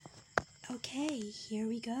Okay, here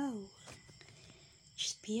we go.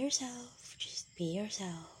 Just be yourself. Just be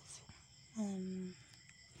yourself.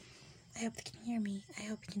 I hope you can hear me. I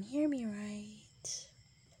hope you can hear me right.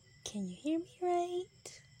 Can you hear me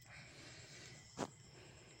right?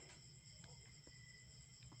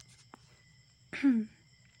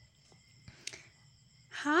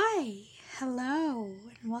 Hi, hello,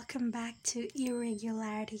 and welcome back to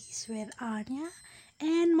Irregularities with Anya.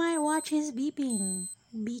 And my watch is beeping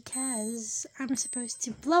because I'm supposed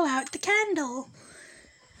to blow out the candle.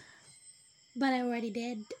 But I already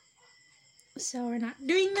did, so we're not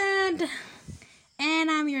doing that.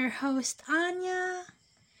 And I'm your host, Anya.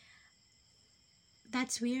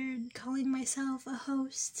 That's weird calling myself a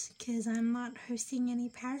host because I'm not hosting any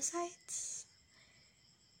parasites.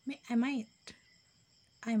 I might.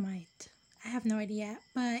 I have no idea.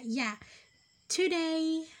 But yeah,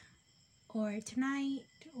 today or tonight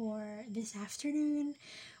or this afternoon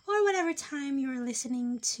or whatever time you're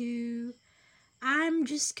listening to, I'm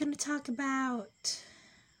just gonna talk about,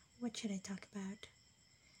 what should I talk about?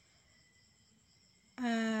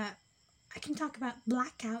 I can talk about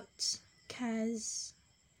blackouts because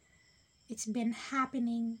it's been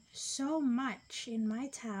happening so much in my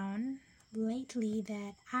town lately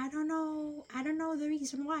that I don't know the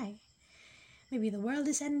reason why. Maybe the world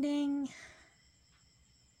is ending.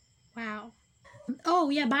 Wow. Oh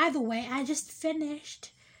yeah, by the way, I just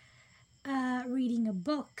finished reading a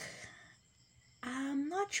book. I'm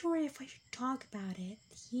not sure if I should talk about it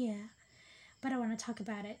here, but I want to talk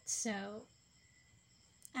about it, so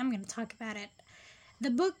I'm going to talk about it. The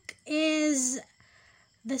book is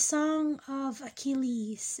The Song of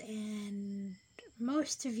Achilles, and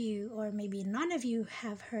most of you, or maybe none of you,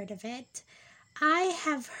 have heard of it. I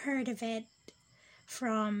have heard of it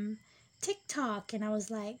from TikTok, and I was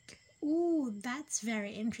like, ooh, that's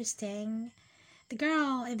very interesting. The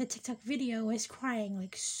girl in the TikTok video was crying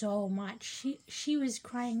like so much. She was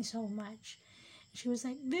crying so much. She was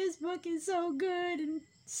like, this book is so good and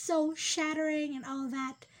so shattering and all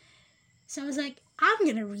that. So I was like, I'm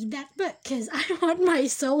gonna read that book because I want my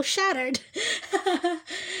soul shattered.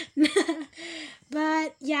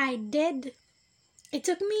 But yeah, I did. It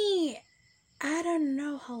took me, I don't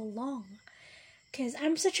know how long, because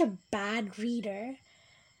I'm such a bad reader.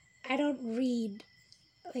 I don't read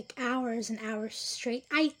like hours and hours straight.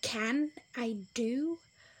 I do,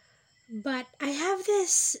 but I have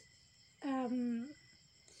this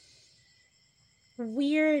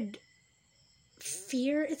weird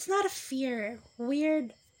fear. It's not a fear.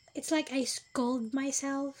 Weird. It's like I scold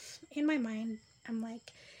myself in my mind. I'm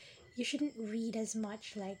like, you shouldn't read as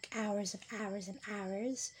much, like hours and hours and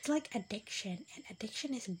hours. It's like addiction, and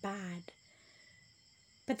addiction is bad.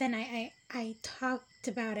 But then I talked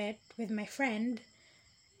about it with my friend.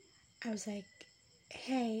 I was like,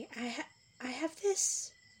 hey, I have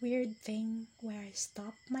this weird thing where I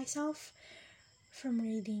stop myself from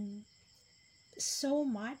reading so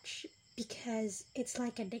much because it's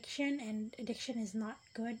like addiction, and addiction is not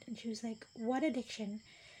good. And she was like, what addiction?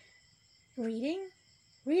 Reading?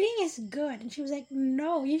 Reading is good. And she was like,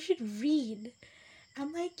 no, you should read.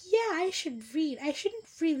 I'm like, yeah, I should read. I shouldn't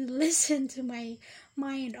really listen to my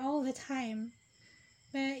mind all the time.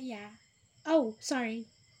 But yeah. Oh, sorry.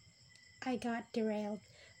 I got derailed.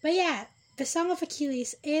 But yeah, The Song of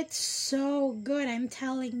Achilles, it's so good, I'm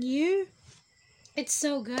telling you. It's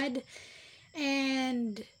so good.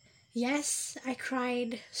 And yes, I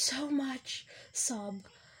cried so much. Sob.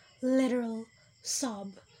 Literal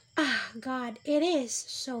sob. Ah, God, it is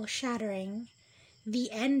so shattering.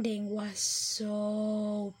 The ending was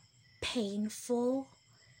so painful,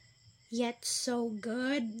 yet so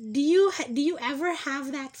good. Do you ever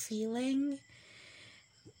have that feeling?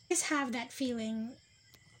 I just have that feeling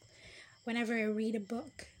whenever I read a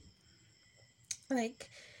book. Like,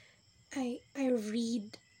 I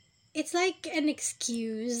read, it's like an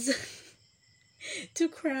excuse to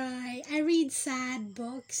cry. I read sad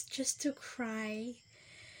books just to cry.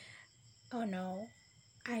 Oh no,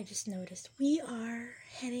 I just noticed we are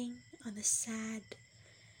heading on a sad,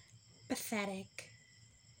 pathetic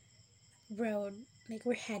road. Like,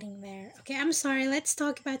 we're heading there. Okay, I'm sorry, let's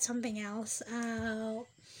talk about something else.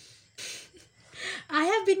 I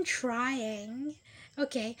have been trying.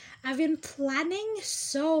 Okay, I've been planning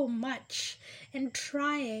so much and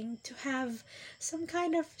trying to have some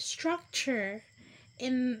kind of structure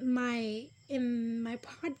in my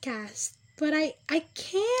podcast, but I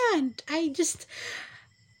can't.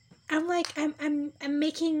 I'm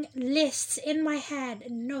making lists in my head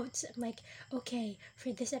and notes. I'm like, okay,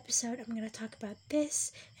 for this episode I'm gonna talk about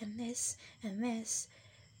this and this and this.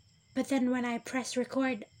 But then when I press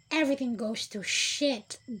record, everything goes to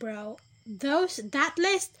shit, bro. that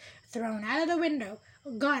list thrown out of the window,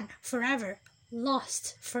 gone forever,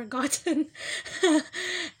 lost, forgotten. And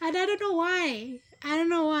I don't know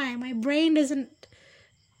why. My brain doesn't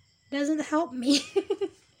help me.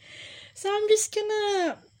 So I'm just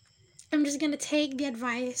gonna take the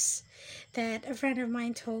advice that a friend of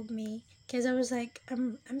mine told me, because I was like,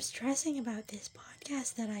 I'm stressing about this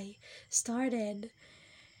podcast that I started,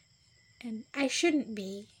 and I shouldn't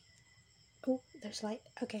be. Oh, there's light.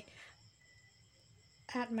 Okay.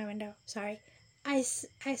 Out my window. Sorry. I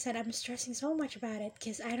said I'm stressing so much about it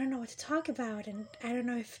because I don't know what to talk about, and I don't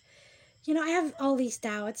know if, I have all these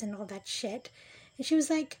doubts and all that shit. And she was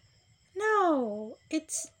like, no,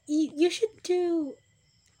 you should do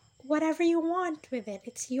whatever you want with it.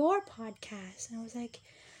 It's your podcast. And I was like,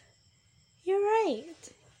 you're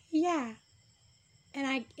right. Yeah.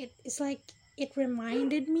 And it's like, she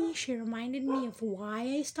reminded me of why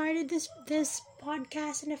I started this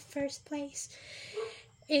podcast in the first place.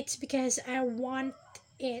 It's because I want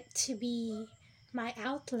it to be my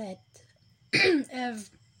outlet of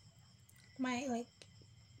my, like,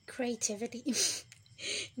 creativity.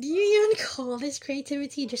 Do you even call this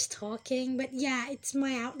creativity, just talking? But yeah, it's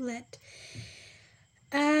my outlet.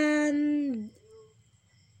 And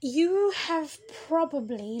you have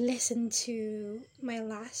probably listened to my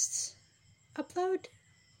last upload.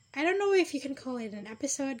 I don't know if you can call it an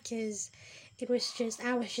episode, because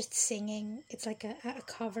I was just singing. It's like a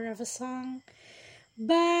cover of a song.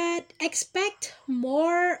 But expect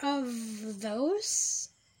more of those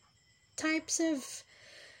types of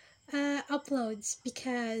uploads,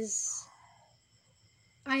 because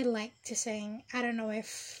I like to sing. I don't know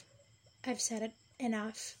if I've said it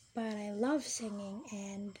enough, but I love singing,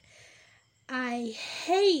 and I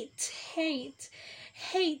hate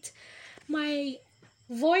my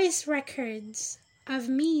voice records of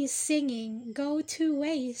me singing go to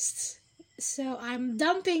waste. So I'm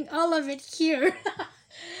dumping all of it here.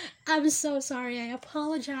 I'm so sorry. I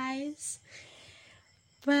apologize.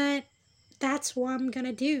 But that's what I'm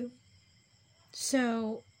gonna do.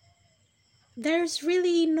 So there's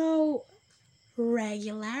really no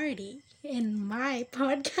regularity in my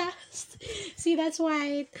podcast. See, that's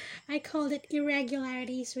why I called it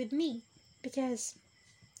Irregularities with Me, because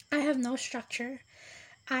I have no structure.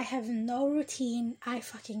 I have no routine. I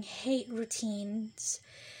fucking hate routines.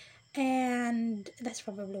 And that's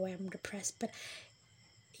probably why I'm depressed. But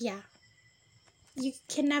yeah, you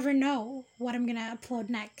can never know what I'm gonna upload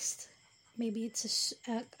next. Maybe it's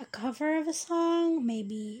a cover of a song.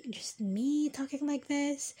 Maybe just me talking like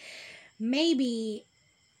this. Maybe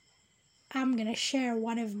I'm gonna share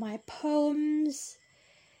one of my poems.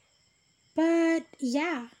 But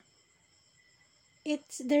yeah,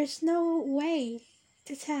 there's no way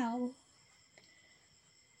to tell.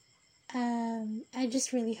 I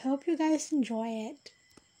just really hope you guys enjoy it,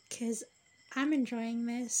 because I'm enjoying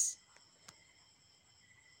this.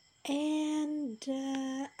 And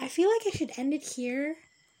I feel like I should end it here,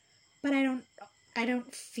 but I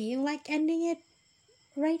don't feel like ending it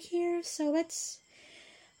right here. So let's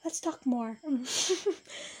talk more.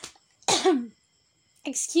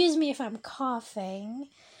 Excuse me if I'm coughing.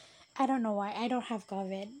 I don't know why. I don't have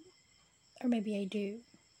COVID, or maybe I do.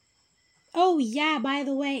 Oh yeah, by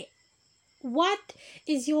the way, what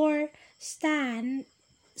is your stand?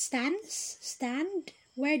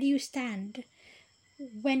 Where do you stand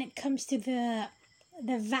when it comes to the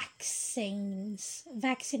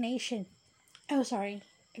vaccination? Oh, sorry.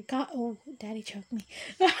 Daddy choked me.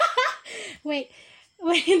 Wait,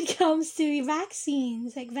 when it comes to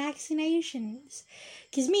vaccines, like vaccinations,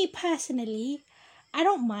 because me personally, I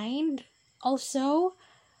don't mind. Also,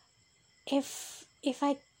 if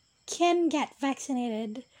I can get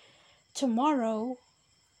vaccinated tomorrow,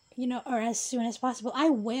 or as soon as possible, I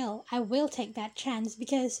will take that chance,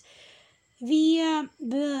 because the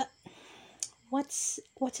what's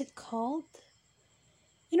it called?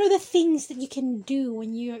 The things that you can do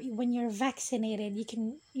when you're vaccinated,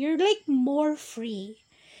 you're like more free.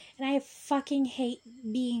 And I fucking hate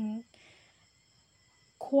being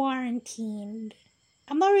quarantined.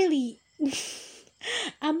 I'm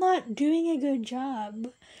not doing a good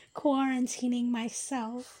job quarantining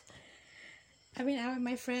myself. I've been out with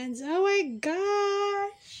my friends. Oh my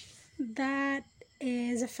gosh, that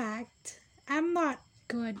is a fact. I'm not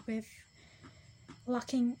good with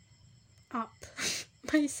locking up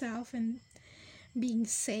myself and being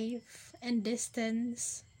safe and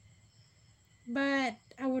distance. But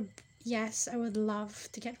I would love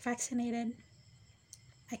to get vaccinated.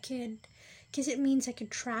 Because it means I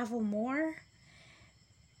could travel more.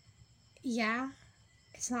 Yeah,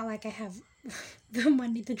 it's not like I have the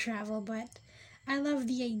money to travel, but I love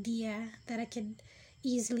the idea that I could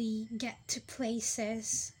easily get to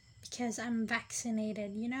places because I'm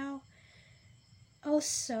vaccinated, you know?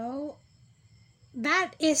 Also,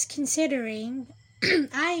 that is considering,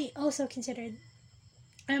 I also considered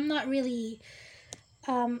I'm not really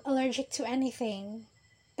allergic to anything.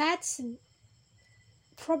 That's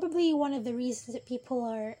probably one of the reasons that people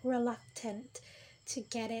are reluctant to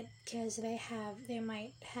get it, because they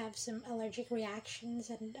might have some allergic reactions,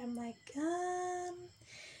 and I'm like,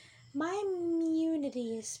 my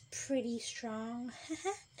immunity is pretty strong.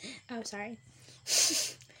 Oh, sorry.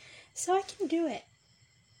 So I can do it.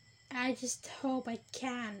 I just hope I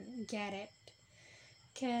can get it,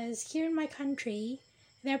 because here in my country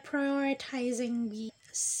they're prioritizing the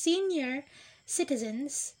senior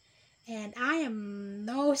citizens, and I am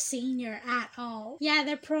no senior at all. Yeah,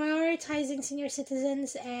 they're prioritizing senior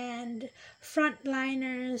citizens and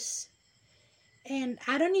frontliners, and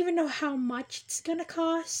I don't even know how much it's gonna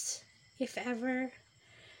cost, if ever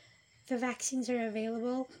the vaccines are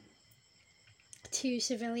available to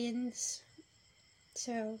civilians.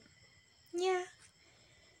 So, yeah.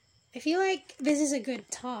 I feel like this is a good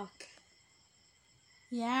talk.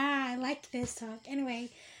 Yeah, I like this talk. Anyway,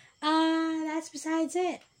 that's besides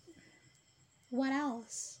it. What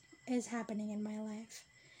else is happening in my life?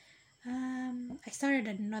 I started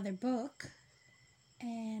another book,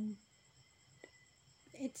 and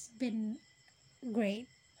it's been great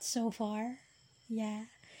so far. Yeah.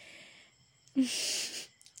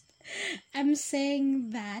 I'm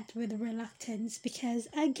saying that with reluctance because,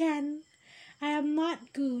 again, I am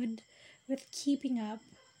not good with keeping up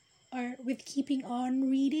or with keeping on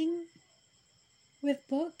reading with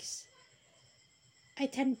books. I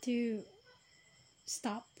tend to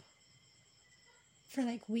stop for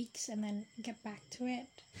like weeks and then get back to it.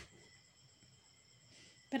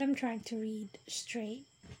 But I'm trying to read straight.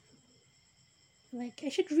 Like, I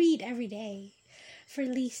should read every day for at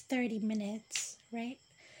least 30 minutes, right?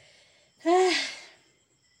 I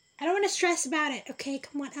don't want to stress about it, okay?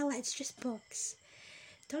 Come on, Ella, it's just books.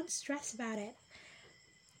 Don't stress about it.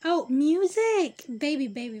 Oh, music! Baby,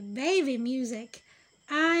 baby, baby music.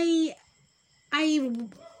 I,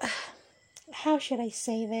 how should I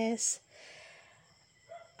say this?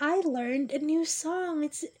 I learned a new song.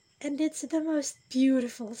 It's the most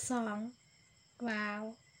beautiful song.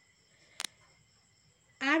 Wow.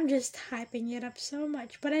 I'm just hyping it up so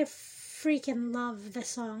much, but I freaking love the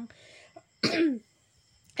song.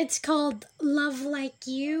 It's called Love Like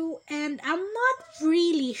You, and I'm not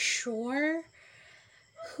really sure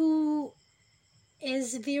who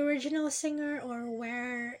is the original singer or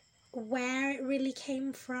where it really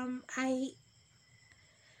came from.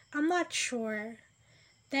 I'm not sure.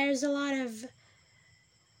 There's a lot of,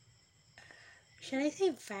 should I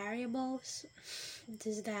say, variables?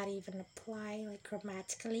 Does that even apply, like,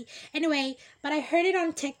 grammatically? Anyway, but I heard it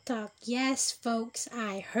on TikTok. Yes, folks,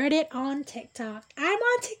 I heard it on TikTok. I'm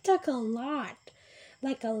on TikTok a lot.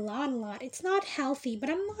 Like, a lot. It's not healthy, but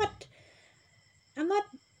I'm not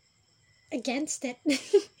against it.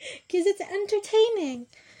 Because it's entertaining.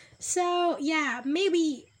 So, yeah,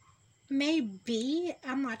 maybe,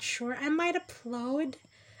 I'm not sure. I might upload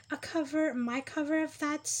my cover of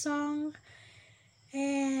that song.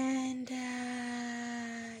 And,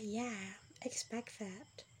 yeah, expect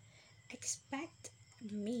that. Expect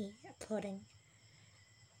me uploading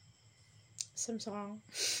some song.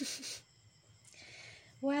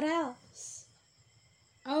 What else?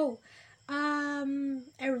 Oh, I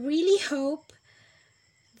really hope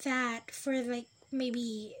that for, like,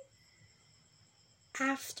 maybe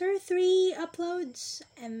after 3 uploads,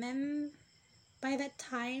 and then by that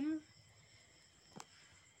time,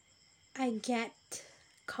 I get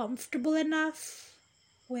comfortable enough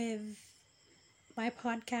with my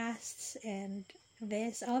podcasts and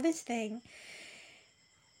all this thing,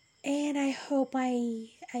 and I hope I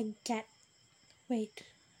get, wait,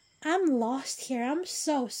 I'm lost here. I'm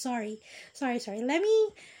so sorry. Let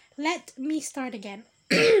me start again.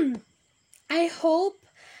 I hope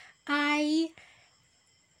I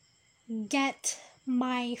get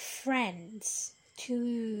my friends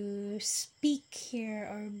to speak here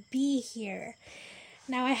or be here.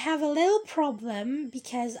 Now I have a little problem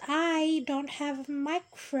because I don't have a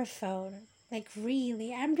microphone. Like,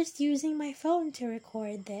 really, I'm just using my phone to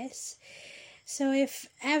record this. So if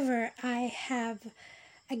ever I have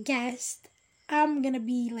a guest, I'm gonna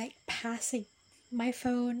be like passing my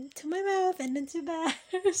phone to my mouth and into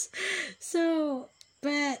theirs. So,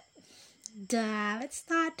 but let's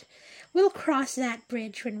not, we'll cross that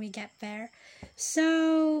bridge when we get there.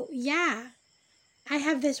 So, yeah, I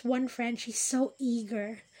have this one friend, she's so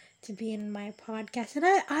eager to be in my podcast, and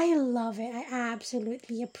I love it. I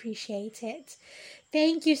absolutely appreciate it.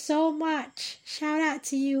 Thank you so much. Shout out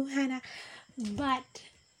to you, Hannah. But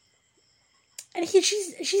and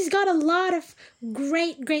she's got a lot of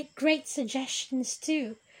great suggestions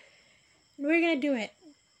too. We're gonna do it.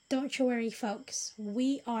 Don't you worry, folks.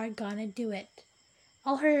 We are gonna do it.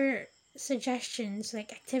 All her suggestions,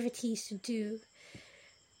 like activities to do,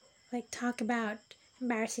 like talk about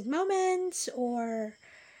embarrassing moments or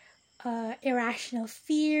irrational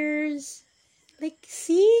fears. Like,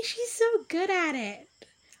 see, she's so good at it.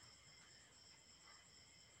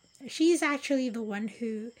 She's actually the one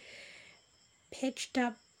who pitched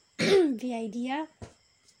up the idea.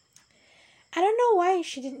 I don't know why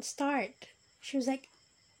she didn't start. She was like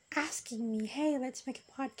asking me, hey, let's make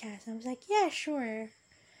a podcast. And I was like, yeah, sure.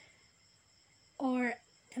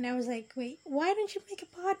 And I was like, wait, why don't you make a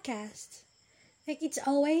podcast? Like, it's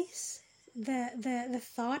always, the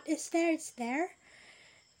thought is there, it's there.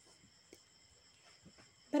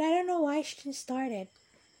 But I don't know why she didn't start it.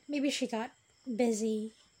 Maybe she got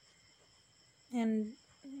busy and,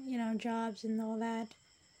 jobs and all that.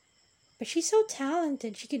 But she's so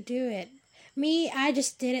talented, she could do it. Me, I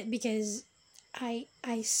just did it because I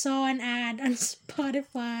saw an ad on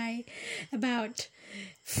Spotify about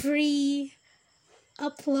free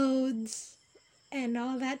uploads and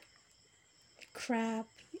all that crap.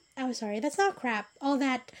 Oh, sorry, that's not crap. All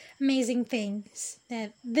that amazing things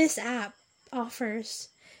that this app offers.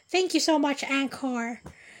 Thank you so much, Anchor.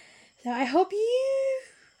 So I hope you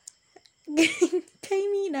pay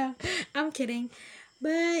me. No, I'm kidding.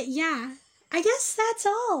 But yeah, I guess that's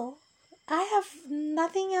all. I have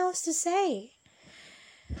nothing else to say.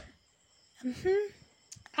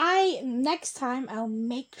 Next time I'll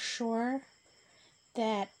make sure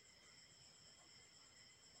that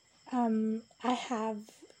I have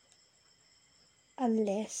a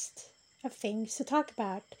list of things to talk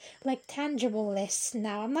about, like tangible lists.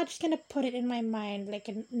 Now I'm not just gonna put it in my mind like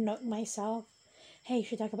a note myself. Hey, you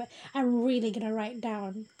should talk about. I'm really gonna write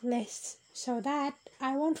down lists so that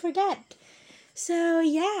I won't forget. So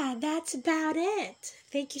yeah, that's about it.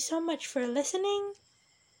 Thank you so much for listening.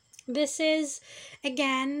 This is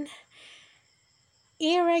again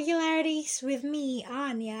Irregularities with me,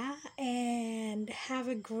 Anya, and have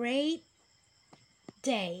a great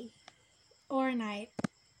day or night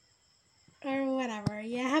or whatever.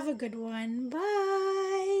 Yeah, have a good one.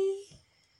 Bye.